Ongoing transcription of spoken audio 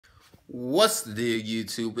What's the deal,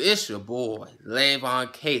 YouTube? It's your boy,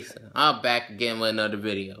 Lavon Cason. I'm back again with another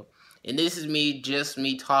video. And this is me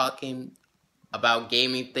talking about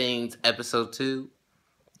gaming things, episode 2.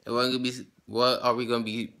 And what are we gonna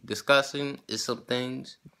be discussing is some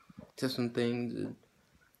things. I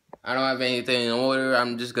don't have anything in order,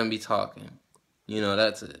 I'm just gonna be talking.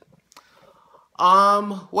 That's it.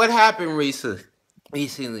 What happened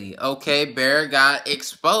recently? Okay, Bear got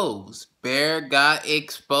exposed. Bear got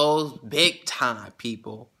exposed big time,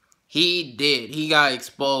 people. He did. He got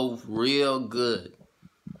exposed real good.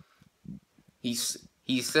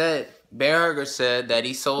 Bear said that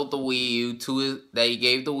he sold the Wii U that he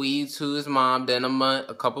gave the Wii U to his mom. Then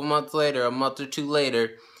a couple months later, a month or two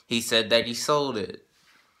later, he said that he sold it.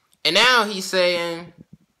 And now he's saying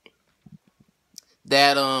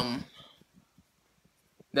that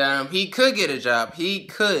he could get a job. He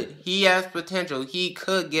has potential. He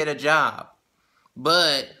could get a job.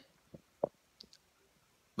 But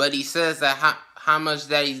he says that how much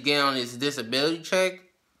that he's getting on his disability check,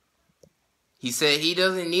 he said he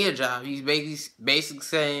doesn't need a job. He's basically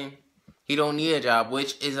saying he don't need a job,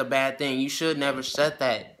 which is a bad thing. You should never said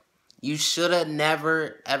that. You should have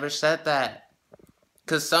never, ever said that.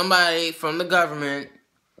 Because somebody from the government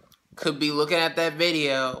could be looking at that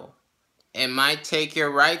video and might take your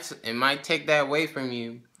rights and might take that away from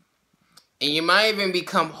you. And you might even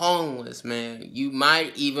become homeless, man. You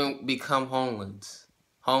might even become homeless.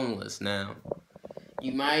 Homeless now.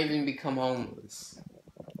 You might even become homeless.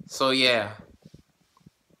 So yeah,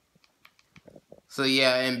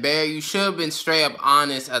 and Bear, you should have been straight up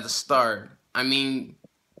honest at the start. I mean,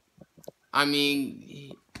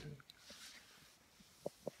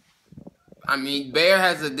 Bear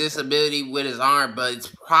has a disability with his arm, but it's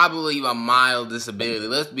probably a mild disability.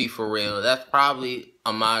 Let's be for real. That's probably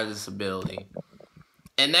a mild disability.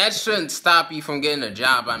 And that shouldn't stop you from getting a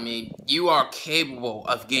job. I mean, you are capable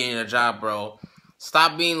of getting a job, bro.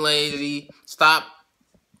 Stop being lazy. Stop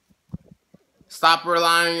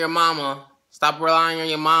relying on your mama. Stop relying on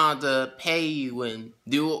your mom to pay you and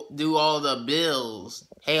do all the bills.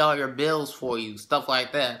 Pay all your bills for you. Stuff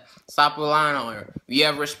like that. Stop relying on her. You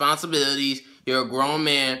have responsibilities. You're a grown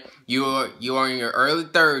man. You are in your early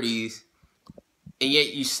 30s. And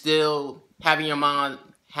yet you still having your mom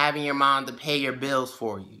to pay your bills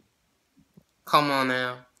for you. Come on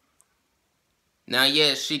now. Now,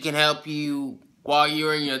 yes, she can help you while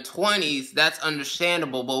you're in your 20s. That's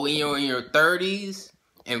understandable. But when you're in your 30s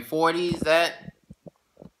and 40s,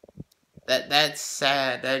 that's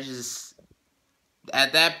sad. That just,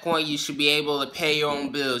 at that point, you should be able to pay your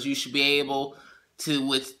own bills. You should be able to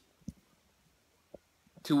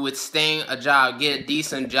withstand a job, get a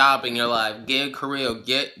decent job in your life, get a career,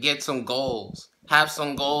 get some goals. Have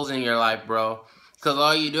some goals in your life, bro. Because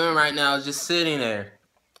all you're doing right now is just sitting there.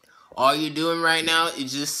 All you're doing right now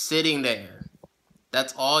is just sitting there.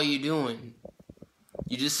 That's all you're doing.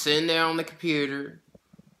 You're just sitting there on the computer,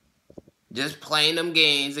 just playing them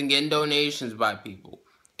games and getting donations by people.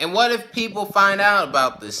 And what if people find out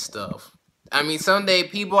about this stuff? I mean, someday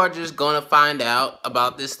people are just going to find out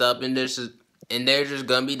about this stuff and they're just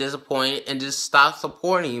going to be disappointed and just stop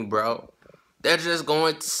supporting you, bro. They're just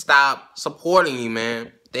going to stop supporting you,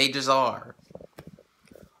 man. They just are.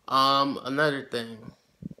 Another thing.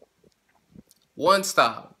 One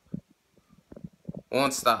Stop.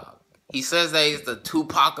 He says that he's the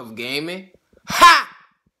Tupac of gaming. Ha!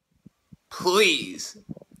 Please.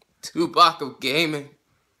 Tupac of gaming.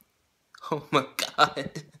 Oh my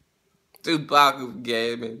God. Tupac of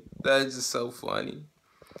gaming. That is just so funny.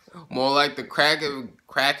 More like the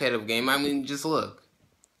crackhead of game. I mean, just look.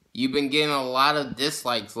 You've been getting a lot of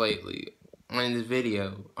dislikes lately on your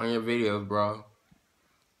videos, bro.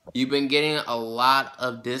 You've been getting a lot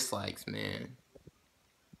of dislikes, man.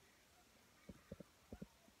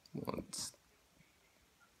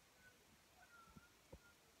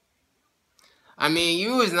 I mean,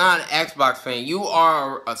 you is not an Xbox fan. You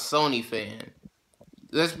are a Sony fan.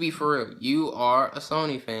 Let's be for real. You are a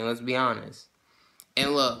Sony fan. Let's be honest.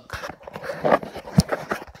 And look.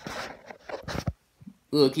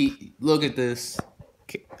 Look at this.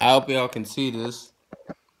 I hope y'all can see this.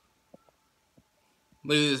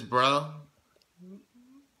 Look at this, bro.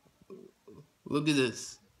 Look at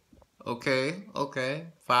this. Okay.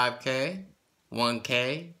 5K,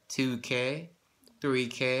 1K, 2K,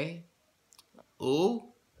 3K. Ooh.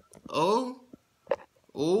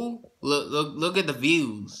 Look at the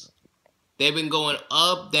views. They've been going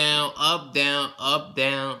up, down, up, down, up,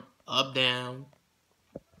 down, up, down.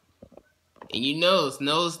 And you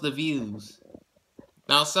notice the views.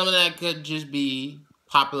 Now, some of that could just be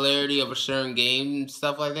popularity of a certain game and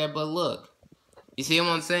stuff like that. But look, You see what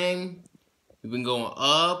I'm saying? We've been going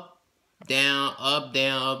up, down, up,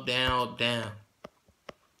 down, up, down, up, down.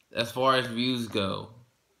 As far as views go.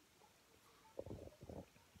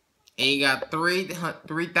 And you got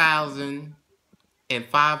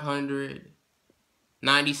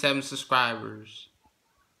 3,597 subscribers.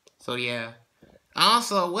 So yeah.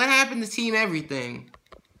 Also, what happened to Team Everything?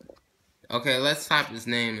 Okay, let's type his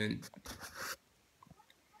name in.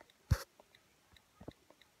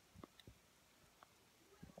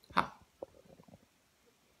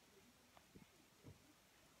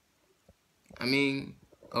 I mean,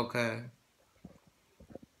 okay.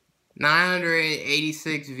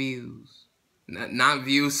 986 views. Not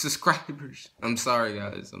views, subscribers. I'm sorry,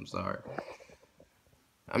 guys. I'm sorry.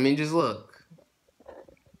 I mean, just look.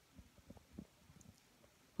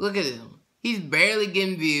 Look at him. He's barely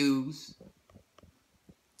getting views.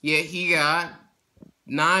 Yet he got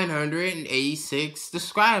 986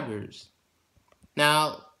 subscribers.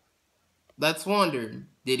 Now, let's wonder,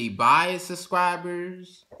 did he buy his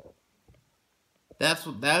subscribers? That's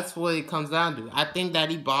what it comes down to. I think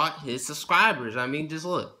that he bought his subscribers. I mean, just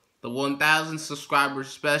look. The 1,000 subscriber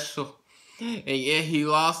special. And yet he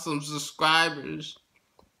lost some subscribers.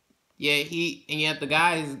 Yet the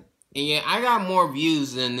guys, and yet I got more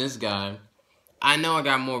views than this guy. I know I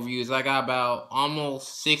got more views. I got about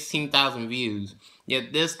almost 16,000 views.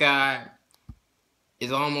 Yet this guy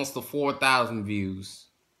is almost to 4,000 views.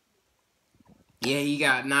 Yeah, he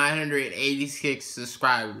got 986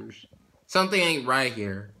 subscribers. Something ain't right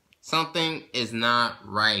here. Something is not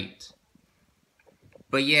right.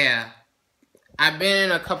 But yeah, I've been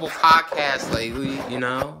in a couple podcasts lately, you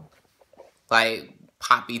know? Like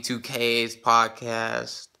Poppy2K's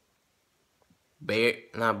podcast.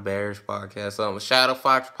 Not Bears podcast. Shadow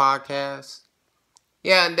Fox podcast.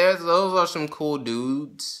 Yeah, and those are some cool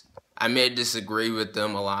dudes. I may disagree with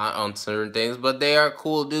them a lot on certain things, but they are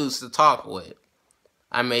cool dudes to talk with.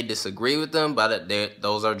 I may disagree with them, but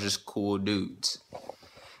those are just cool dudes.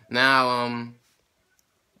 Now,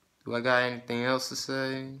 do I got anything else to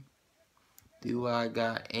say? Do I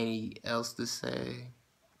got any else to say?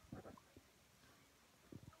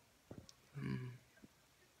 I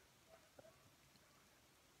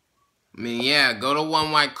mean, yeah, go to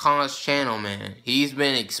One White Collins channel, man. He's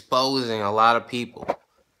been exposing a lot of people.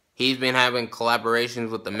 He's been having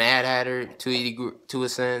collaborations with the Mad Hatter to a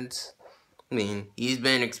sense. I mean, he's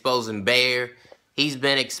been exposing Bear. He's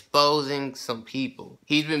been exposing some people.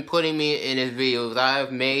 He's been putting me in his videos.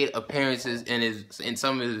 I've made appearances in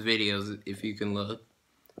some of his videos, if you can look.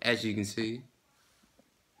 As you can see.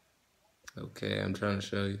 Okay, I'm trying to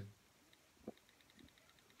show you.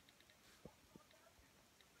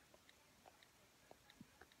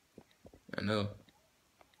 I know.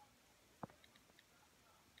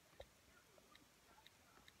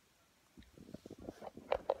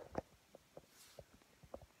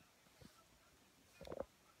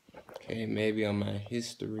 Okay, maybe on my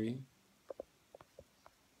history.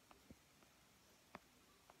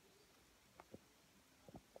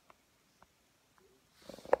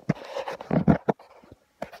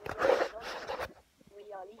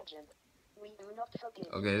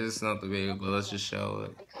 Okay, this is not the video, but let's just show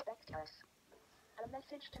it. Expect us. A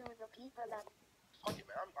message to the people that... Fuck it,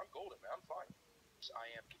 man. I'm golden, man. I'm fine.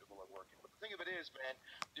 I am capable of working. But the thing of it is, man,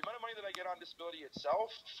 the amount of money that I get on disability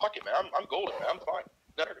itself, fuck it, man. I'm golden, man. I'm fine.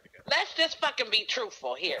 Let's just fucking be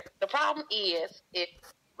truthful here. The problem is,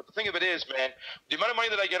 But the thing of it is, man, the amount of money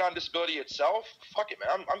that I get on disability itself, fuck it,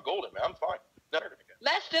 man. I'm golden, man. I'm fine.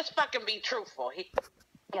 Let's just fucking be truthful here.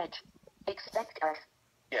 Get. Expect us.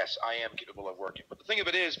 Yes, I am capable of working. But the thing of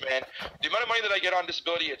it is, man, the amount of money that I get on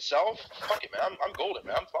disability itself, fuck it, man. I'm golden,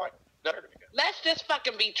 man. I'm fine. Let's just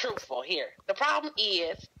fucking be truthful here. The problem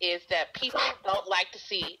is that people don't like to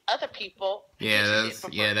see other people. Yeah,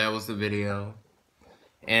 that was the video.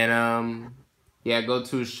 And yeah, go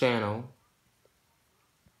to his channel.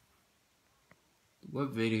 What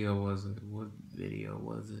video was it? What video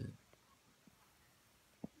was it?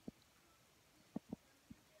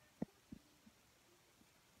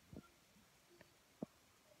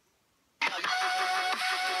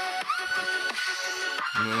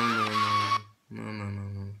 No.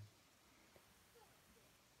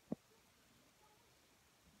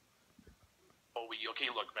 Okay,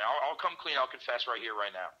 look, man, I'll come clean. I'll confess right here,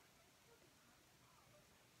 right now.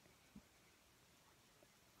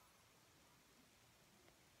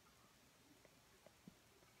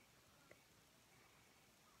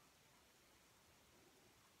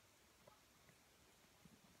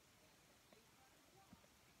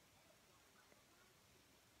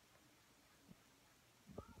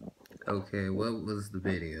 Okay, what was the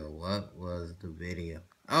video? What was the video?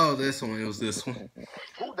 Oh, this one. It was this one.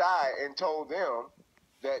 Who died and told them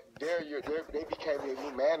that they became your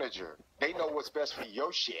new manager? They know what's best for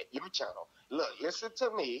your shit, your channel. Look, listen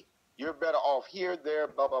to me. You're better off here, there,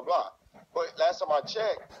 blah, blah, blah. But last time I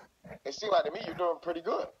checked, it seemed like to me you're doing pretty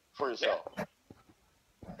good for yourself.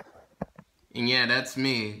 And yeah, that's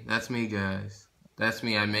me. That's me, guys. That's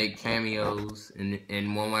me. I make cameos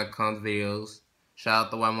in one of my cons videos. Shout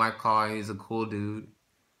out to one of my car. He's a cool dude.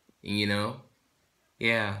 And you know,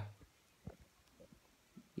 yeah.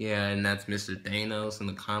 Yeah, and that's Mr. Thanos in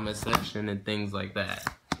the comment section and things like that.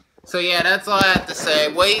 So yeah, that's all I have to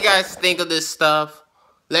say. What do you guys think of this stuff?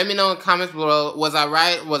 Let me know in the comments below. Was I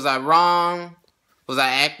right? Was I wrong? Was I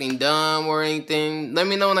acting dumb or anything? Let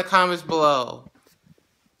me know in the comments below.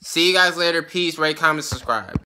 See you guys later. Peace. Rate, comment, subscribe.